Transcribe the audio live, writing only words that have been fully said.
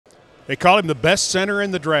They call him the best center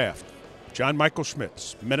in the draft. John Michael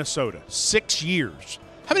Schmitz, Minnesota, 6 years.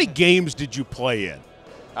 How many games did you play in?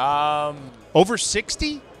 Over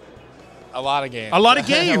 60? A lot of games. A lot of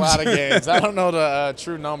games. A lot of games. I don't know the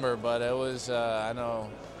true number, but it was, I know,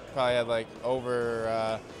 probably had like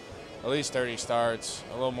over at least 30 starts,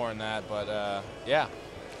 a little more than that, but yeah.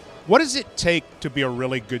 What does it take to be a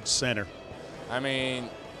really good center? I mean,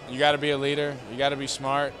 you got to be a leader, you got to be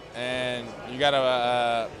smart, and you got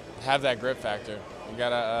to have that grit factor. You got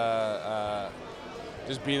to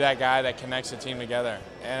just be that guy that connects the team together.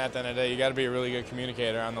 And at the end of the day, you got to be a really good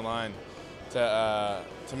communicator on the line to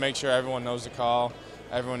make sure everyone knows the call,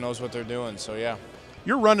 everyone knows what they're doing. So, yeah.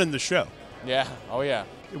 You're running the show. Yeah. Oh, yeah.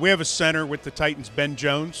 We have a center with the Titans, Ben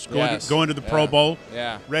Jones, going to the Yeah. Pro Bowl.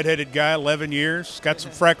 Yeah. Redheaded guy, 11 years, got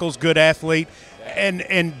some freckles, good athlete.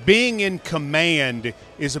 And being in command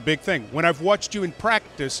is a big thing. When I've watched you in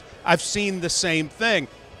practice, I've seen the same thing.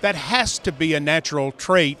 That has to be a natural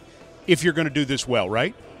trait if you're going to do this well,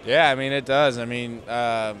 right? Yeah, I mean, it does. I mean,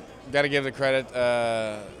 got to give the credit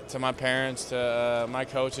to my parents, to my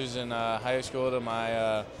coaches in high school, to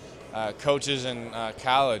my coaches in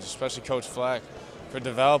college, especially Coach Fleck, for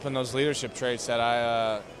developing those leadership traits that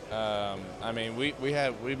I mean, we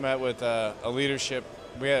met with a leadership.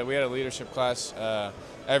 We had a leadership class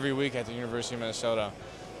every week at the University of Minnesota,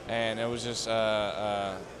 and it was just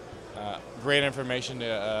great information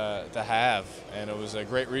to have, and it was a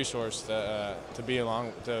great resource to be a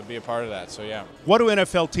part of that. So yeah. What do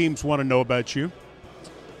NFL teams want to know about you?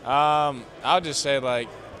 I'll just say, like,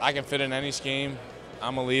 I can fit in any scheme.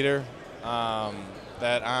 I'm a leader.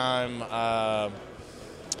 That I'm a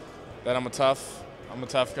tough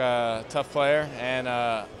player, and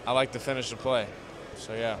I like to finish the play.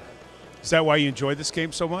 So yeah. Is that why you enjoy this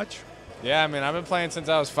game so much? Yeah, I mean, I've been playing since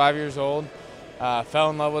I was 5 years old. Fell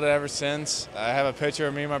in love with it ever since. I have a picture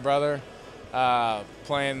of me and my brother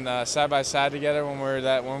playing side by side together when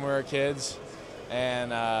we were kids,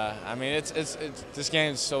 and I mean, it's this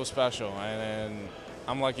game is so special, and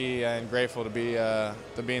I'm lucky and grateful to be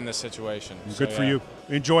in this situation. Good for you.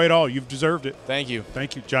 Enjoy it all. You've deserved it. Thank you.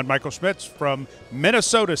 Thank you, John Michael Schmitz from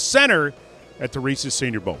Minnesota Center at the Reese's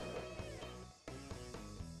Senior Bowl.